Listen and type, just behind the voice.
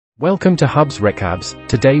Welcome to Hub's Recaps.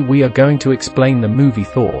 Today we are going to explain the movie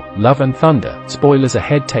Thor, Love and Thunder. Spoilers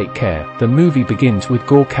ahead, take care. The movie begins with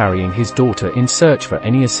Gorr carrying his daughter in search for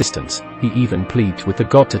any assistance. He even pleads with the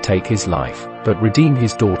god to take his life, but redeem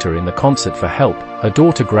his daughter in the concert for help. Her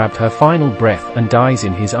daughter grabbed her final breath and dies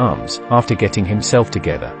in his arms. After getting himself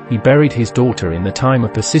together, he buried his daughter in the time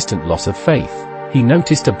of persistent loss of faith. He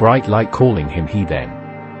noticed a bright light calling him. He then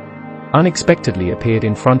unexpectedly appeared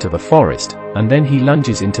in front of a forest, and then he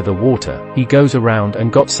lunges into the water. He goes around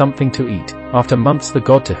and got something to eat. After months, the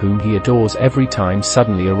god to whom he adores every time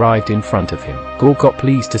suddenly arrived in front of him. Gorr got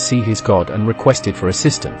pleased to see his god and requested for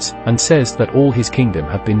assistance, and says that all his kingdom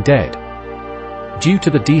have been dead due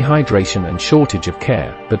to the dehydration and shortage of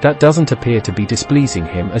care, but that doesn't appear to be displeasing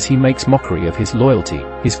him as he makes mockery of his loyalty.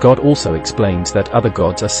 His god also explains that other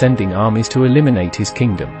gods are sending armies to eliminate his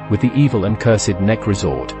kingdom, with the evil and cursed neck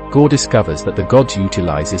resort. Gorr discovers that the gods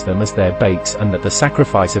utilizes them as their baits and that the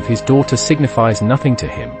sacrifice of his daughter signifies nothing to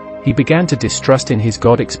him. He began to distrust in his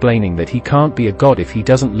god, explaining that he can't be a god if he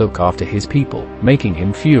doesn't look after his people, making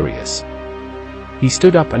him furious. He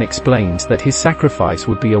stood up and explains that his sacrifice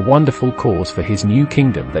would be a wonderful cause for his new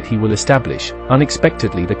kingdom that he will establish.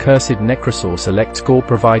 Unexpectedly, the cursed Necrosaur selects Gorr,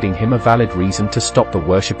 providing him a valid reason to stop the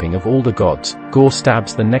worshipping of all the gods. Gorr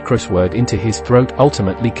stabs the Necrosword into his throat,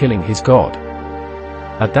 ultimately killing his god.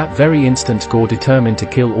 At that very instant, Gorr determined to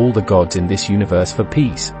kill all the gods in this universe for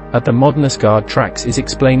peace. At the modern Asgard, Trax is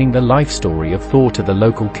explaining the life story of Thor to the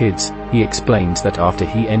local kids. He explains that after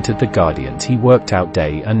he entered the Guardians, he worked out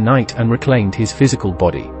day and night and reclaimed his physical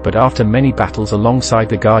body. But after many battles alongside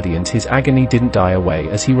the Guardians, his agony didn't die away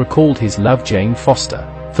as he recalled his love, Jane Foster.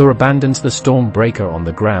 Thor abandons the Stormbreaker on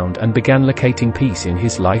the ground and began locating peace in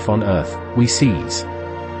his life on Earth. We sees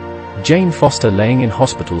Jane Foster laying in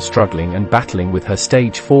hospital, struggling and battling with her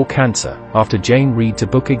stage 4 cancer, after Jane reads a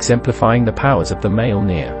book exemplifying the powers of the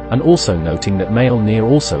Mjolnir, and also noting that Mjolnir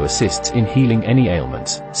also assists in healing any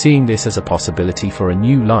ailments. Seeing this as a possibility for a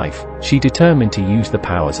new life, she determined to use the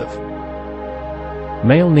powers of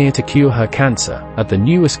Mjolnir to cure her cancer. At the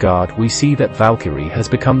new Asgard, we see that Valkyrie has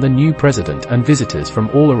become the new president, and visitors from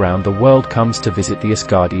all around the world comes to visit the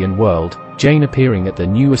Asgardian world. Jane, appearing at the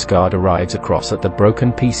new Asgard, arrives across at the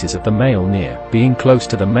broken pieces of the Mjolnir. Being close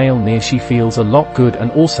to the Mjolnir, she feels a lot good, and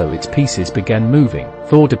also its pieces began moving.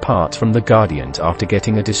 Thor departs from the Guardians after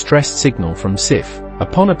getting a distressed signal from Sif.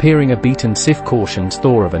 Upon appearing, a beaten Sif cautions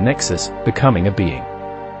Thor of a nexus, becoming a being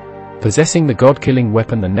possessing the god-killing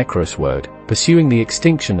weapon, the Necrosword, pursuing the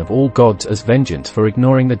extinction of all gods as vengeance for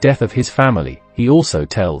ignoring the death of his family. He also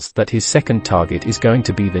tells that his second target is going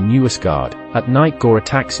to be the new Asgard. At night, Gorr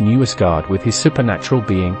attacks New Asgard with his supernatural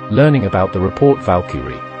being, learning about the report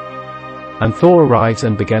Valkyrie and Thor arrives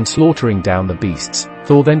and began slaughtering down the beasts.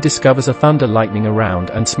 Thor then discovers a thunder lightning around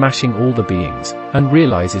and smashing all the beings, and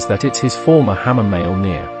realizes that it's his former hammer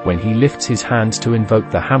Mjolnir. When he lifts his hands to invoke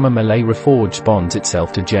the hammer, melee reforged bonds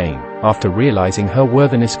itself to Jane. After realizing her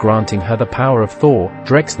worthiness, granting her the power of Thor,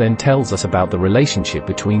 Drex then tells us about the relationship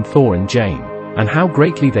between Thor and Jane, and how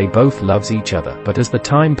greatly they both loves each other. But as the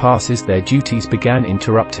time passes, their duties began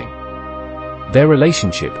interrupting their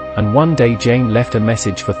relationship, and one day Jane left a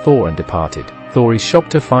message for Thor and departed. Thor is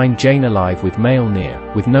shocked to find Jane alive with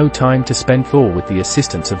Mjolnir. With no time to spend, Thor, with the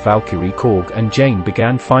assistance of Valkyrie, Korg and Jane,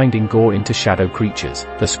 began finding Gorr into shadow creatures.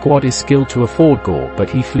 The squad is skilled to afford Gorr, but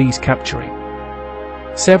he flees, capturing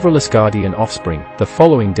several Asgardian offspring. The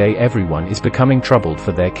following day, everyone is becoming troubled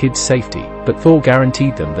for their kids' safety, but Thor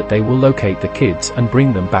guaranteed them that they will locate the kids and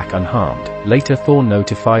bring them back unharmed. Later, Thor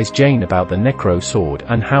notifies Jane about the Necro Sword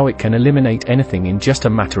and how it can eliminate anything in just a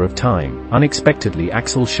matter of time. Unexpectedly,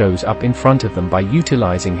 Axel shows up in front of them by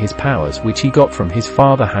utilizing his powers which he got from his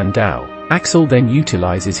father Handau. Axel then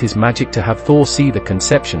utilizes his magic to have Thor see the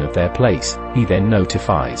conception of their place. He then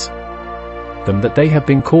notifies them that they have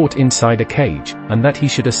been caught inside a cage, and that he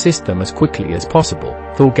should assist them as quickly as possible.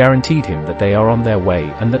 Thor guaranteed him that they are on their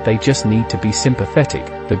way and that they just need to be sympathetic.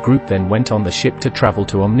 The group then went on the ship to travel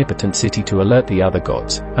to Omnipotent City to alert the other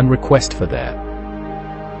gods, and request for their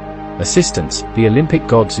assistance. The Olympic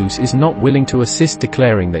god Zeus is not willing to assist,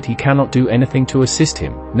 declaring that he cannot do anything to assist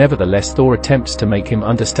him. Nevertheless, Thor attempts to make him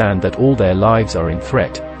understand that all their lives are in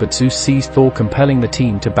threat, but Zeus sees Thor, compelling the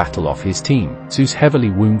team to battle off his team. Zeus heavily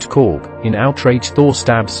wounds Korg. In outrage, Thor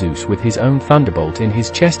stabs Zeus with his own thunderbolt in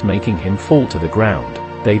his chest, making him fall to the ground.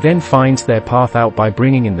 They then finds their path out by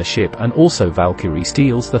bringing in the ship, and also Valkyrie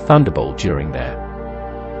steals the thunderbolt during their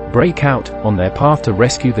breakout. On their path to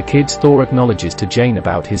rescue the kids, Thor acknowledges to Jane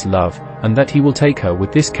about his love, and that he will take her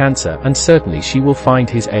with this cancer, and certainly she will find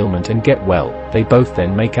his ailment and get well. They both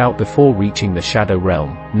then make out before reaching the Shadow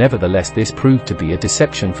Realm. Nevertheless, this proved to be a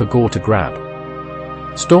deception for Gorr to grab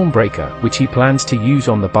Stormbreaker, which he plans to use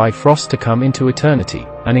on the Bifrost to come into eternity,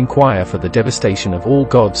 and inquire for the devastation of all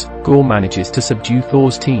gods. Gorr manages to subdue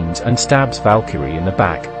Thor's teams and stabs Valkyrie in the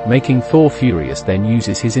back, making Thor furious, then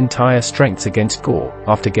uses his entire strength against Gorr.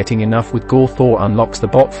 After getting enough with Gorr, Thor unlocks the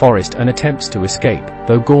bot forest and attempts to escape,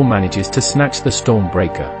 though Gorr manages to snatch the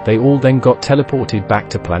Stormbreaker. They all then got teleported back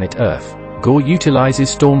to planet Earth. Gorr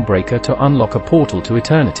utilizes Stormbreaker to unlock a portal to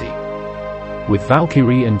eternity. With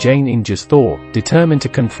Valkyrie and Jane injures Thor, determined to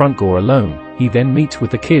confront Gorr alone, he then meets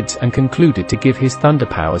with the kids and concluded to give his thunder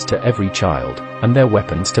powers to every child, and their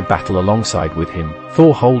weapons to battle alongside with him.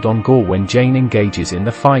 Thor hold on Gorr when Jane engages in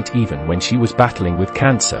the fight even when she was battling with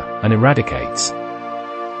cancer, and eradicates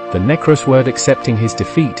the Necros word. Accepting his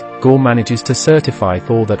defeat, Gorr manages to certify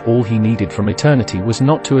Thor that all he needed from eternity was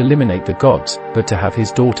not to eliminate the gods, but to have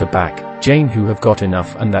his daughter back, Jane, who have got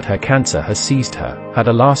enough and that her cancer has seized her. Had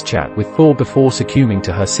a last chat with Thor before succumbing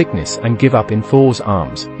to her sickness and give up in Thor's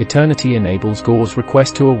arms. Eternity enables Gorr's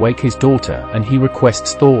request to awake his daughter, and he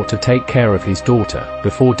requests Thor to take care of his daughter,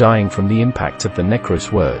 before dying from the impacts of the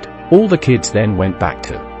Necros word. All the kids then went back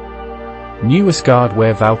to New Asgard,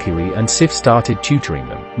 where Valkyrie and Sif started tutoring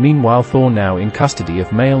them. Meanwhile, Thor, now in custody of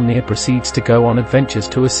Mjolnir, proceeds to go on adventures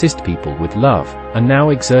to assist people with love, and now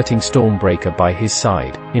exerting Stormbreaker by his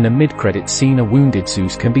side. In a mid-credit scene, a wounded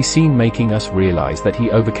Zeus can be seen, making us realize that he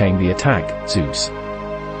overcame the attack. Zeus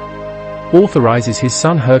authorizes his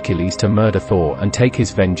son Hercules to murder Thor and take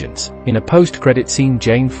his vengeance. In a post-credit scene,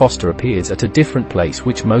 Jane Foster appears at a different place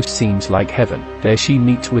which most seems like heaven. There she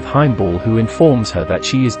meets with Heimdall, who informs her that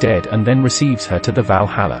she is dead and then receives her to the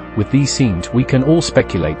Valhalla. With these scenes we can all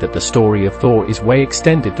speculate that the story of Thor is way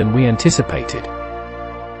extended than we anticipated.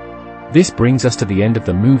 This brings us to the end of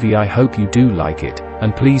the movie. I hope you do like it,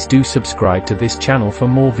 and please do subscribe to this channel for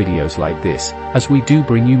more videos like this, as we do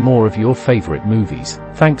bring you more of your favorite movies.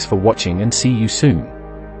 Thanks for watching and see you soon.